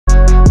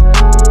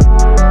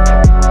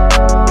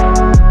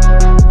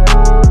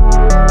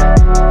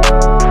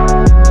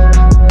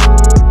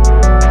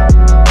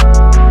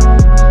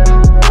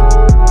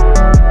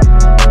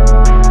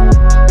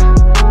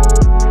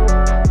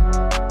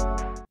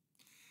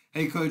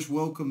Hey coach,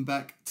 welcome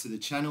back to the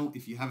channel.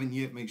 If you haven't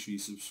yet, make sure you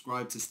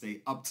subscribe to stay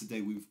up to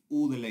date with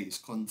all the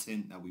latest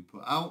content that we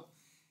put out.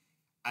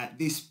 At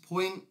this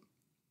point,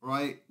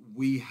 right,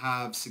 we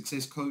have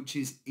success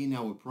coaches in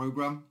our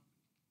program,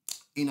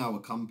 in our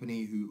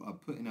company, who are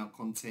putting out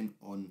content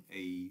on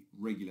a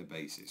regular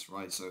basis,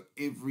 right? So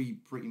every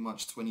pretty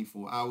much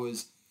 24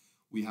 hours,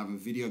 we have a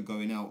video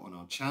going out on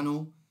our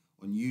channel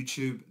on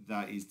YouTube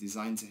that is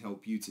designed to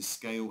help you to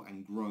scale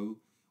and grow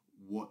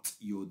what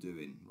you're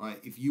doing, right?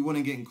 If you want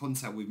to get in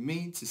contact with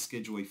me to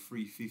schedule a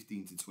free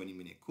 15 to 20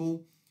 minute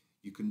call,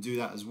 you can do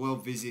that as well.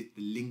 Visit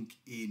the link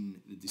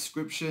in the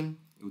description.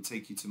 It will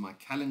take you to my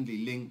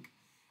Calendly link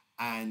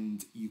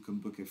and you can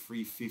book a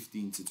free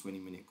 15 to 20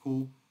 minute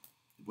call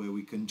where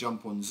we can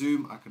jump on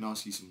Zoom. I can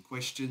ask you some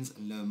questions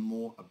and learn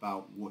more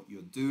about what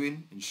you're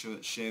doing and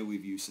share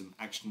with you some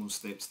actionable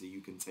steps that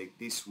you can take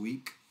this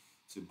week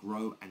to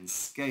grow and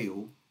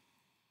scale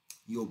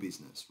your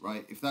business,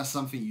 right? If that's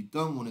something you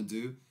don't want to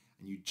do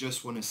and you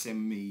just want to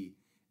send me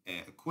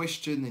a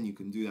question, then you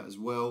can do that as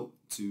well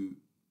to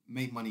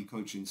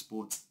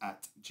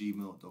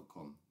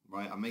makemoneycoachingsports@gmail.com,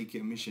 right? I make it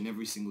a mission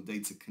every single day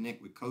to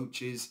connect with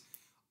coaches,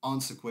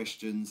 answer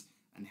questions,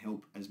 and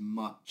help as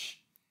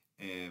much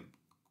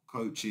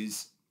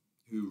coaches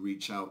who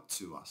reach out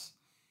to us.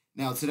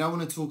 Now, today I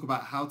want to talk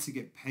about how to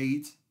get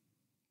paid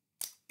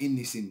in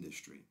this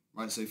industry,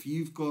 right? So if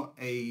you've got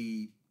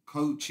a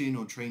coaching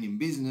or training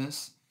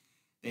business,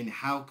 then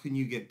how can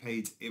you get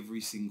paid every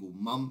single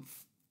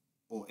month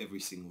or every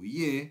single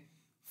year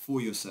for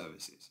your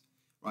services,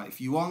 right?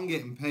 If you aren't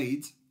getting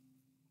paid,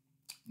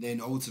 then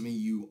ultimately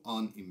you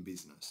aren't in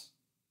business,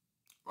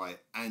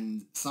 right?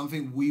 And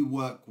something we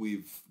work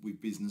with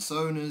business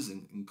owners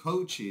and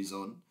coaches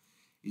on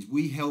is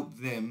we help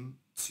them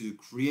to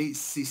create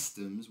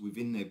systems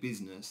within their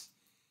business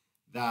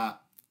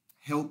that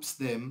helps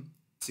them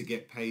to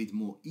get paid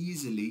more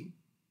easily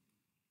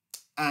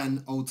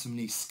and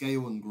ultimately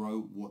scale and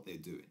grow what they're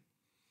doing.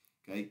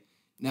 Okay.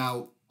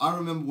 Now, I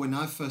remember when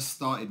I first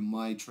started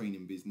my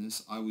training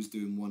business, I was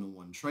doing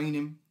one-on-one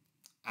training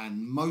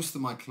and most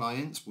of my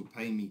clients were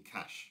paying me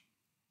cash.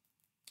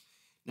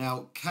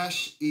 Now,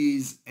 cash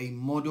is a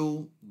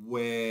model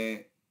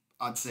where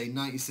I'd say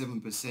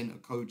 97%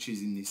 of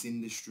coaches in this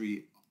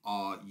industry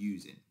are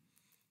using.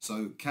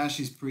 So cash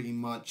is pretty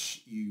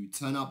much you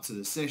turn up to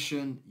the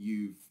session,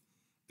 you've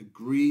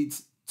agreed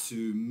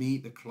to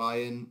meet the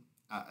client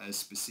at a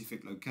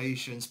specific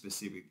location,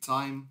 specific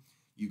time.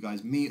 You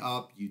guys meet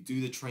up, you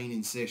do the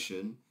training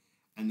session,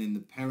 and then the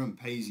parent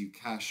pays you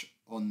cash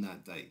on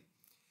that day.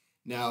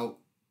 Now,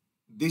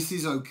 this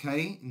is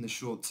okay in the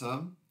short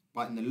term,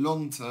 but in the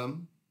long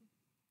term,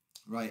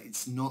 right,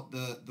 it's not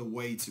the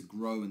way to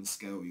grow and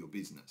scale your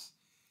business.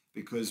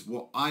 Because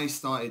what I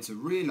started to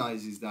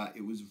realize is that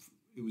it was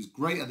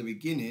great at the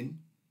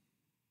beginning,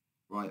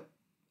 right?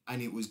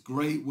 And it was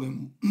great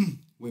when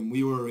when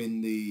we were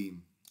in the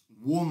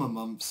warmer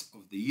months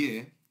of the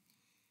year.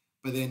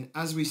 But then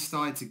as we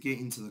started to get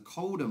into the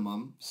colder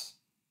months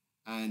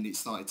and it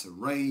started to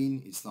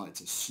rain, it started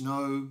to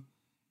snow,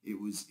 it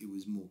was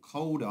more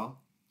colder,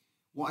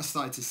 what I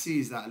started to see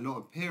is that a lot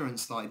of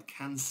parents started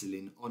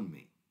cancelling on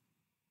me.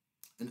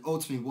 And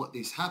ultimately what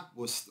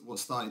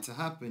started to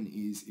happen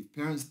is if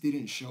parents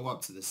didn't show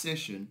up to the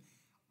session,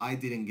 I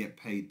didn't get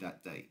paid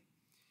that day.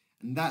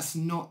 And that's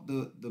not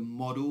the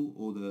model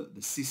or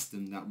the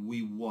system that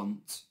we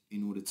want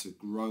in order to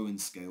grow and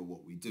scale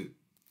what we do.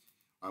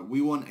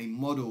 We want a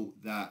model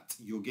that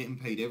you're getting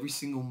paid every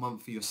single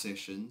month for your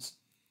sessions.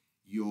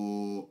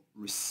 You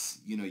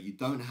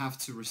don't have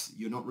to,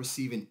 you're not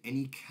receiving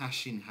any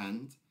cash in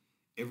hand.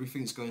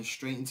 Everything's going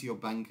straight into your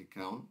bank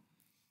account.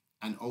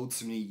 And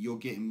ultimately you're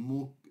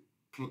getting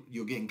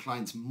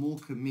clients more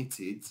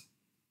committed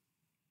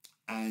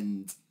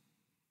and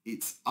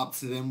it's up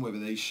to them whether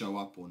they show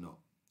up or not.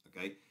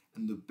 Okay.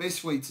 And the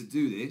best way to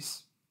do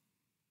this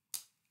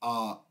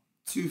are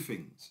two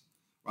things,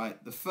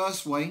 right? The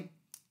first way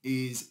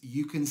is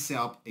you can set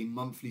up a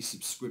monthly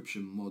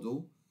subscription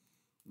model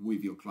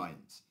with your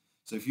clients.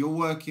 So if you're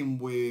working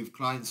with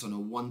clients on a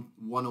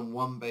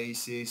one-on-one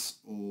basis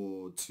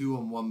or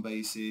two-on-one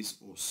basis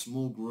or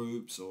small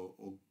groups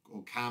or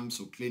camps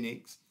or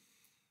clinics,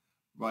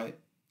 right?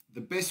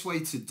 The best way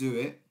to do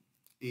it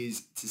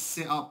is to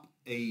set up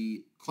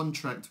a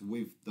contract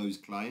with those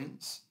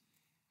clients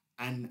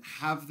and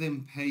have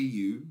them pay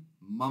you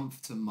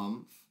month to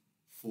month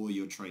for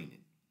your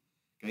training.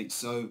 Okay,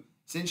 so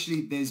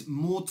essentially there's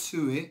more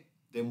to it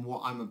than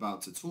what I'm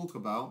about to talk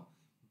about,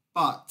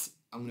 but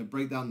I'm going to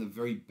break down the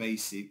very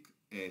basic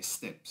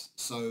steps.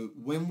 So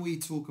when we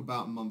talk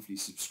about monthly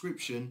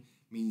subscription,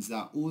 means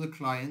that all the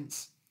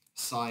clients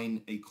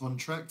sign a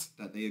contract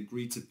that they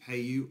agree to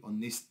pay you on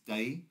this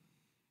day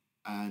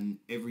and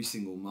every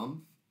single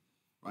month,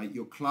 right?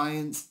 Your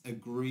clients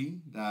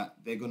agree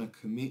that they're going to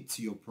commit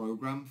to your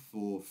program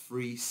for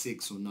 3,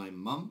 6, or 9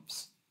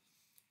 months.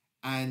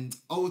 And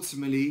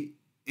ultimately,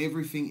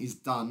 everything is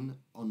done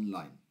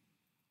online.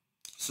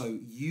 So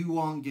you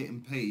aren't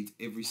getting paid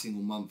every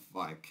single month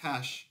via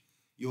cash.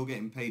 You're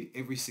getting paid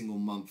every single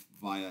month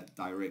via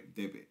direct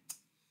debit.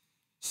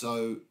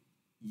 So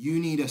you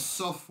need a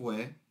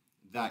software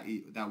that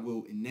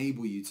will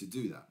enable you to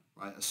do that,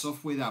 right? A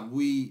software that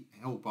we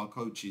help our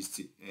coaches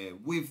to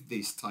with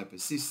this type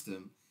of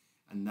system,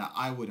 and that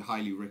I would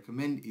highly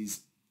recommend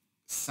is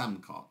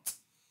Samcart,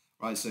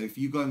 right? So if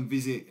you go and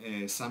visit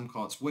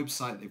Samcart's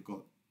website, they've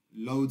got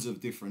loads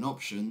of different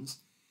options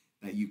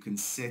that you can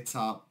set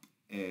up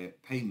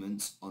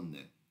payments on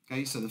there.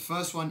 Okay, so the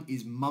first one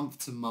is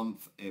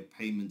month-to-month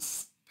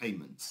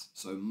payments,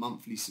 so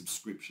monthly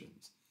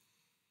subscriptions.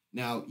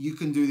 Now, you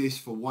can do this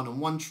for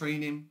one-on-one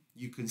training.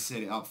 You can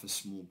set it up for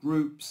small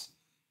groups.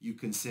 You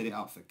can set it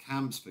up for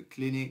camps, for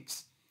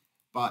clinics.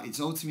 But it's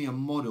ultimately a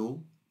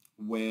model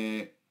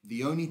where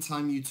the only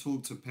time you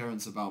talk to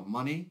parents about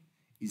money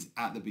is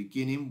at the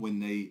beginning when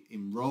they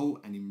enroll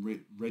and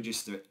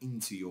register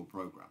into your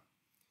program.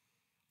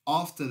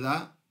 After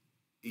that,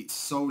 it's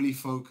solely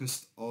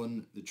focused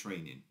on the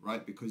training,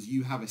 right? Because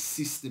you have a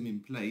system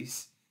in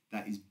place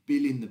that is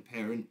billing the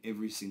parent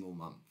every single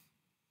month,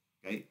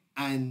 okay?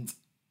 And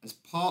as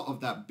part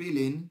of that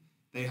billing,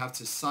 they have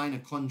to sign a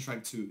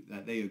contract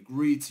that they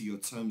agree to your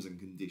terms and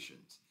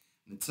conditions.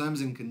 And the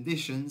terms and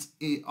conditions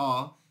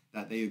are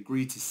that they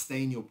agree to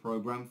stay in your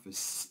program for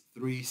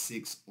 3,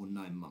 6, or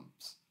 9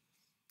 months,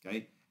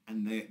 okay?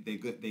 And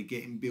they're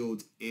getting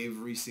billed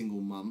every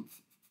single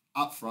month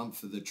upfront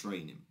for the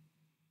training,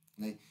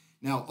 okay?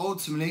 Now,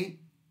 ultimately,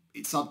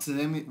 it's up to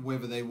them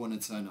whether they want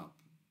to turn up,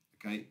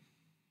 okay?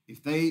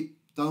 If they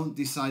don't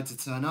decide to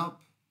turn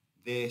up,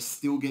 they're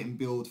still getting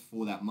billed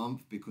for that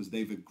month because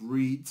they've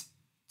agreed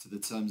to the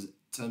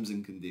terms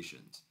and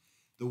conditions.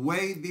 The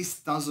way this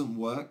doesn't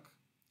work,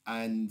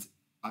 and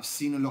I've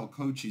seen a lot of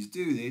coaches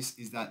do this,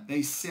 is that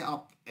they set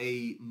up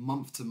a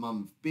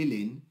month-to-month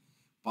billing,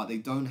 but they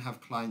don't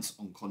have clients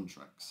on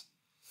contracts.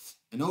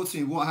 And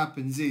ultimately what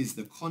happens is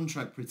the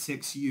contract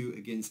protects you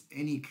against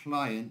any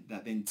client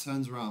that then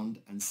turns around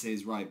and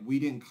says, right, we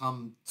didn't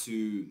come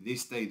to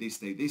this day, this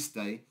day, this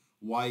day.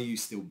 Why are you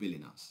still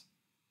billing us?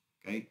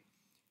 Okay.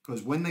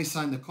 Because when they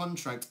sign the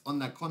contract, on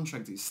that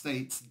contract, it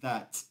states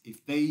that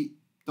if they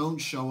don't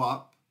show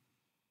up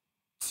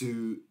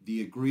to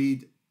the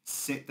agreed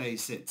set day,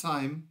 set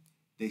time,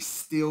 they're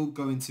still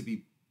going to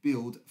be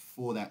billed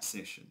for that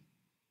session.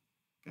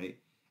 Okay.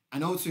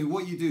 And ultimately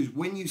what you do is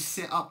when you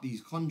set up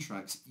these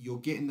contracts, you're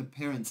getting the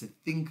parent to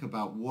think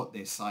about what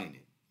they're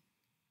signing.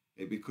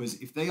 Okay?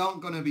 Because if they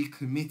aren't going to be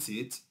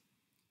committed,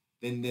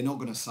 then they're not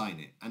going to sign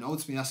it. And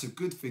ultimately that's a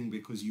good thing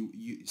because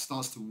it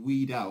starts to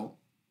weed out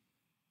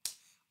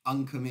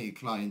uncommitted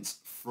clients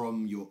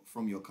from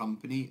your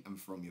company and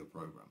from your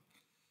program.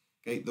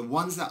 Okay, the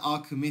ones that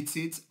are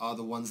committed are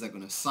the ones that are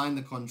going to sign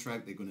the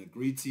contract. They're going to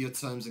agree to your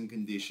terms and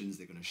conditions.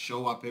 They're going to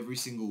show up every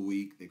single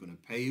week. They're going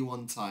to pay you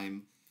on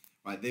time.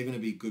 Right, they're going to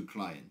be good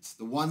clients.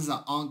 The ones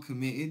that aren't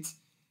committed,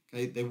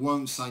 okay, they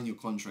won't sign your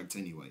contract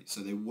anyway,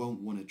 so they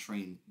won't want to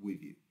train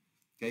with you.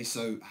 Okay,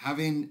 so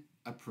having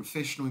a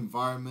professional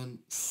environment,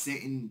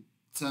 setting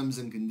terms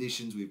and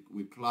conditions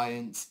with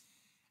clients,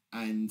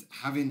 and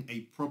having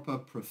a proper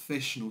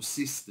professional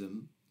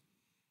system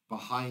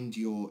behind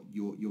your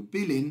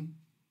billing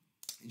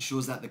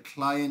ensures that the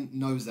client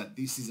knows that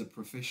this is a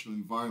professional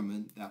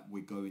environment that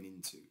we're going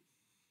into.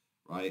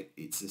 Right,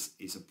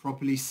 it's a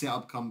properly set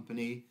up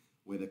company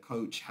where the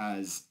coach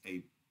has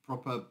a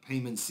proper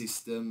payment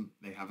system,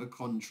 they have a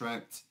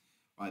contract,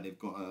 right? They've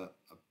got a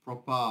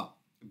proper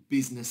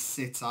business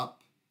set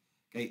up,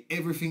 okay?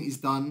 Everything is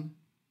done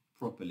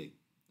properly,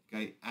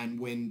 okay? And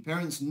when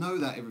parents know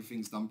that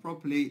everything's done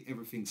properly,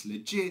 everything's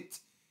legit,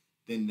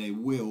 then they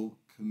will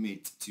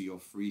commit to your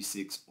 3,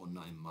 6, or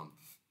 9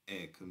 month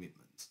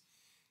commitment.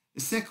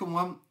 The second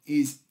one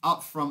is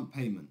upfront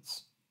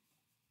payments,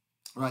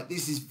 right?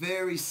 This is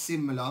very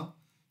similar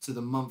to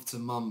the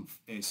month-to-month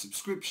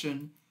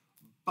subscription,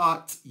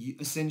 but you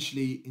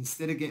essentially,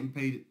 instead of getting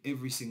paid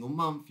every single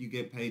month, you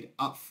get paid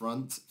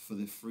upfront for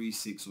the 3,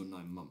 6, or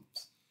 9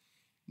 months.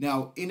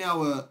 Now, in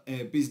our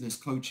business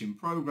coaching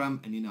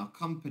program and in our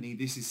company,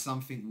 this is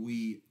something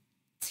we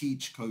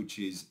teach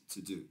coaches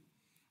to do.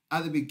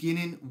 At the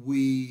beginning,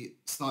 we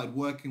started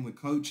working with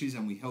coaches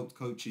and we helped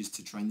coaches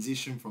to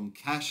transition from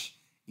cash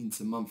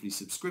into monthly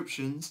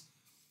subscriptions.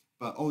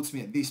 But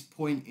ultimately, at this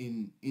point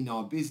in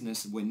our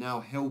business, we're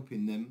now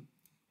helping them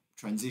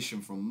transition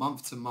from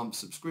month-to-month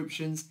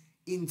subscriptions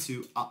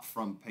into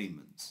upfront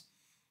payments.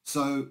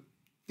 So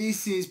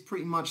this is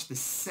pretty much the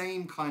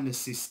same kind of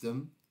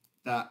system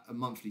that a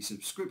monthly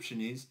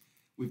subscription is,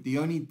 with the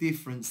only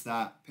difference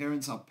that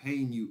parents are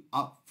paying you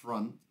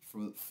upfront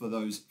for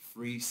those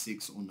 3,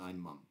 6, or 9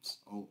 months,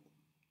 or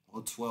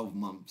 12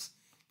 months,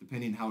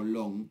 depending how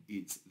long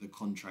the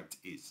contract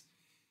is.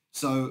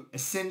 So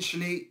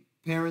essentially,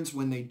 parents,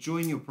 when they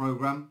join your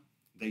program,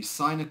 they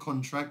sign a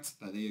contract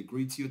that they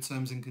agree to your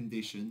terms and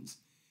conditions,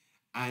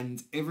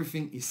 and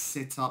everything is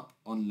set up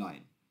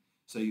online.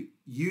 So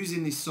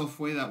using this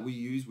software that we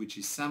use, which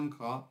is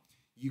Samcart,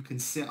 you can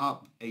set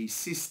up a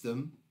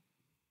system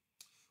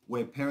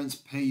where parents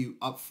pay you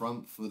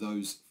upfront for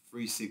those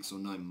 3, 6, or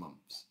 9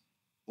 months,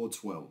 or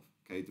 12,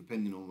 okay,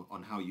 depending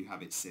on how you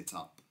have it set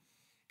up.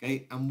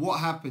 Okay, and what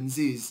happens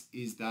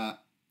is that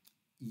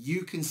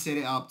you can set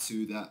it up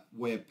to that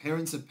where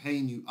parents are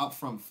paying you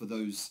upfront for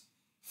those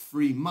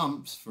 3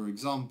 months, for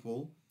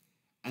example,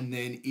 and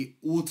then it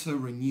auto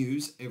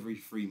renews every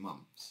 3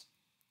 months.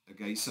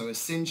 Okay, so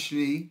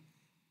essentially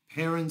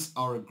parents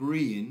are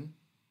agreeing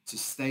to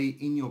stay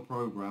in your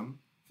program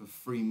for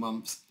 3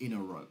 months in a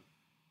row.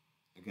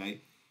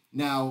 Okay,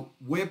 now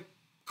where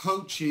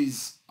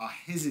coaches are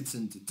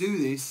hesitant to do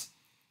this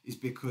is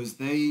because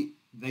they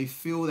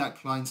feel that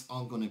clients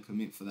aren't going to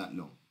commit for that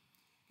long.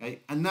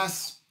 Okay, and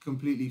that's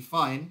completely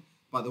fine.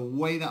 But the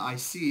way that I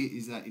see it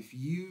is that if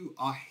you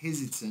are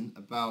hesitant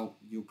about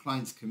your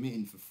clients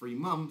committing for 3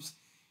 months,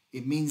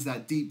 it means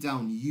that deep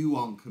down you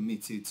aren't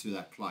committed to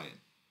that client.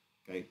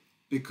 Okay,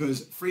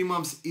 because 3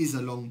 months is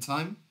a long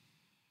time,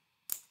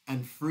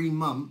 and 3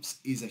 months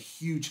is a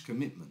huge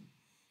commitment.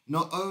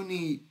 Not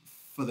only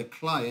for the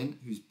client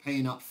who's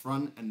paying up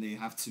front and they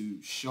have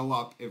to show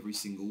up every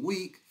single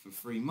week for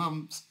 3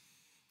 months,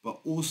 but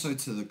also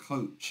to the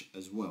coach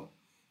as well,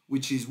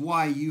 which is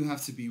why you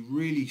have to be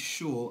really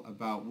sure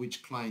about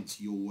which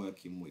clients you're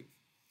working with.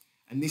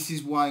 And this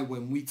is why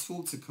when we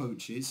talk to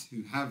coaches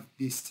who have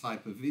this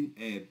type of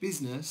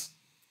business,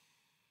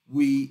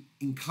 we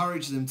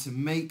encourage them to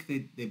make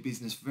their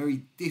business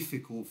very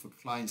difficult for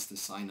clients to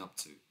sign up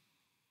to.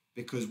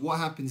 Because what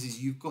happens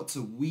is you've got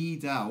to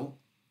weed out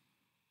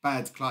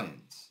bad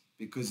clients.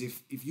 Because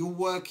if you're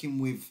working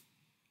with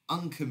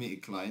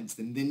uncommitted clients,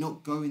 then they're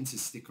not going to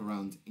stick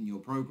around in your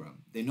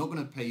program. They're not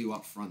going to pay you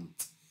up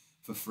front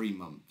for 3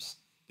 months.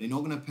 They're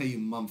not going to pay you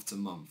month to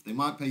month. They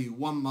might pay you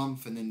 1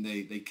 month and then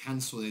they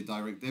cancel their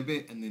direct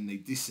debit and then they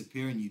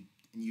disappear and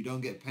you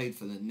don't get paid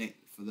for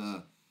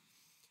the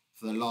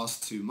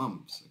last 2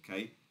 months.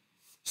 Okay,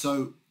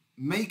 so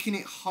making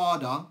it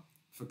harder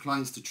for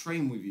clients to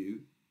train with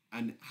you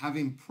and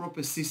having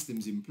proper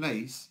systems in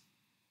place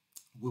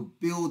will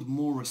build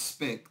more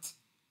respect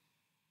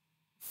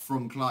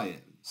from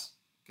clients.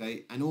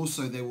 Okay, and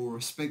also they will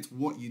respect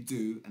what you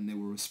do and they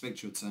will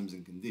respect your terms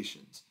and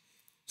conditions.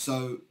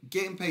 So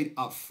getting paid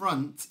up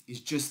front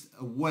is just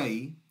a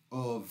way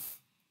of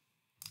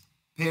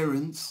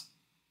parents,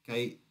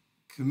 okay,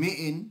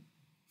 committing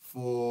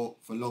for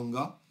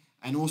longer,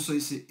 and also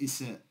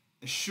it's a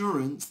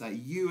assurance that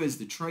you as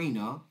the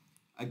trainer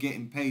are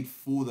getting paid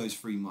for those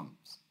 3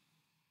 months.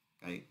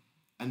 Okay,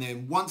 and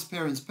then once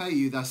parents pay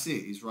you, that's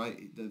it. Is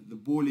right. The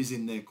ball is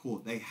in their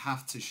court. They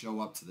have to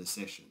show up to the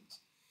sessions.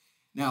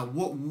 Now,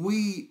 what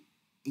we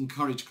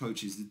encourage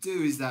coaches to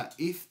do is that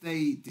if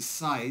they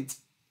decide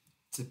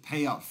to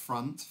pay up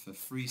front for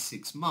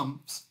 3-6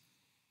 months,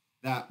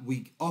 that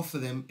we offer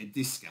them a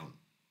discount.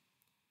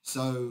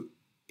 So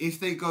if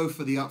they go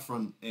for the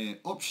upfront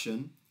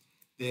option,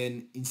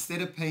 then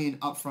instead of paying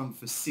upfront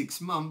for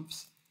 6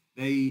 months,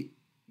 they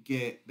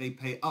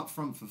pay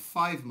upfront for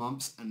 5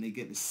 months and they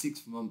get the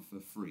 6th month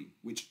for free,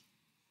 which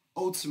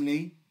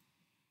ultimately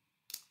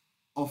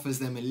offers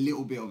them a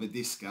little bit of a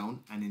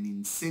discount and an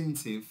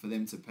incentive for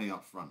them to pay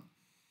upfront.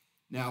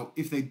 Now,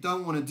 if they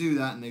don't want to do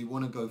that and they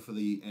want to go for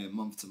the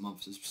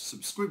month-to-month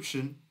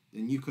subscription,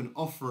 then you can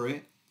offer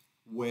it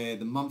where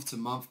the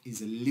month-to-month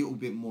is a little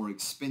bit more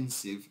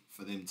expensive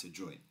for them to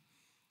join.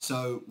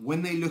 So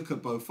when they look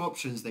at both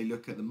options, they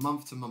look at the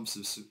month-to-month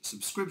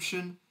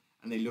subscription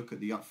and they look at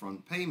the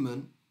upfront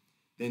payment,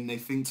 then they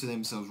think to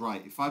themselves,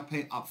 right, if I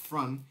pay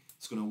upfront,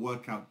 it's going to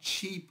work out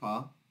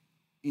cheaper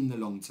in the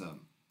long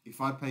term.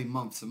 If I pay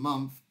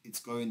month-to-month,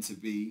 it's going to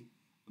be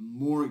a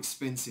more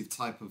expensive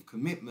type of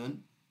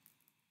commitment.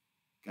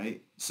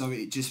 Okay, so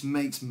it just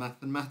makes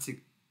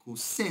mathematical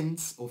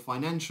sense or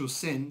financial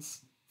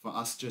sense for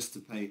us just to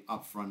pay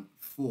upfront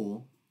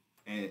for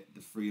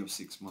the 3 or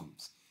 6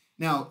 months.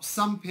 Now,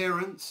 some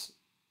parents,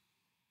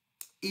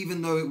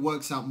 even though it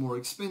works out more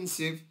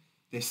expensive,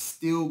 they're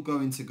still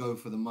going to go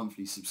for the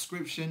monthly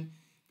subscription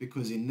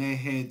because in their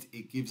head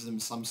it gives them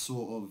some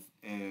sort of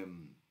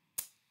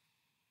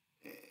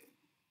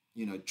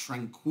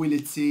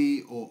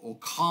tranquility or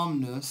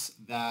calmness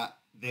that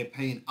they're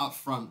paying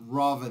upfront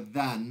rather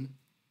than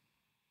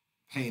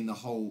paying the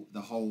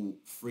whole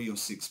 3 or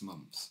 6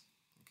 months.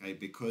 Okay,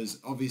 because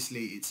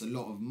obviously it's a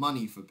lot of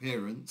money for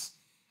parents,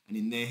 and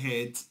in their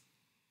head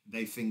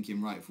they're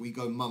thinking, right, if we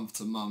go month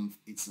to month,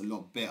 it's a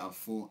lot better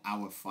for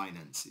our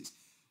finances,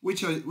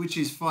 which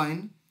is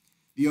fine.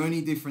 The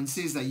only difference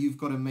is that you've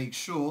got to make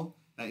sure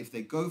that if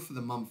they go for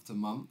the month to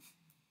month,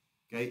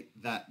 okay,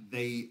 that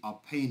they are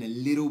paying a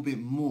little bit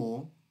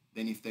more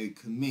than if they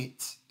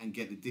commit and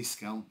get the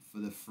discount for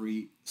the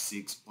 3,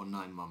 6 or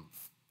 9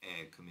 month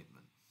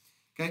commitment.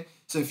 Okay,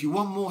 so if you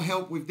want more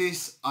help with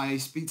this, I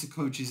speak to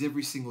coaches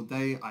every single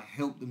day. I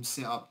help them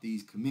set up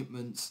these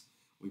commitments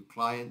with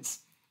clients,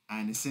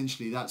 and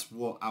essentially that's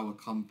what our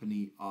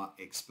company are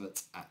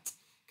experts at.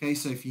 Okay,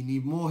 so if you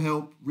need more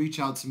help, reach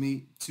out to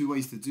me. 2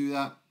 ways to do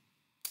that.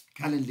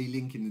 Calendly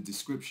link in the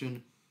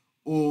description,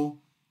 or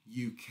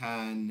you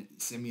can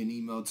send me an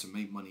email to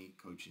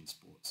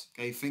makemoneycoachingsports.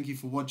 Okay, thank you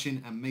for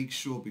watching, and make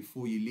sure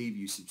before you leave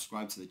you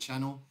subscribe to the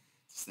channel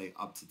to stay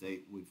up to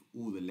date with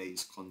all the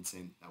latest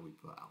content that we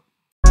put out.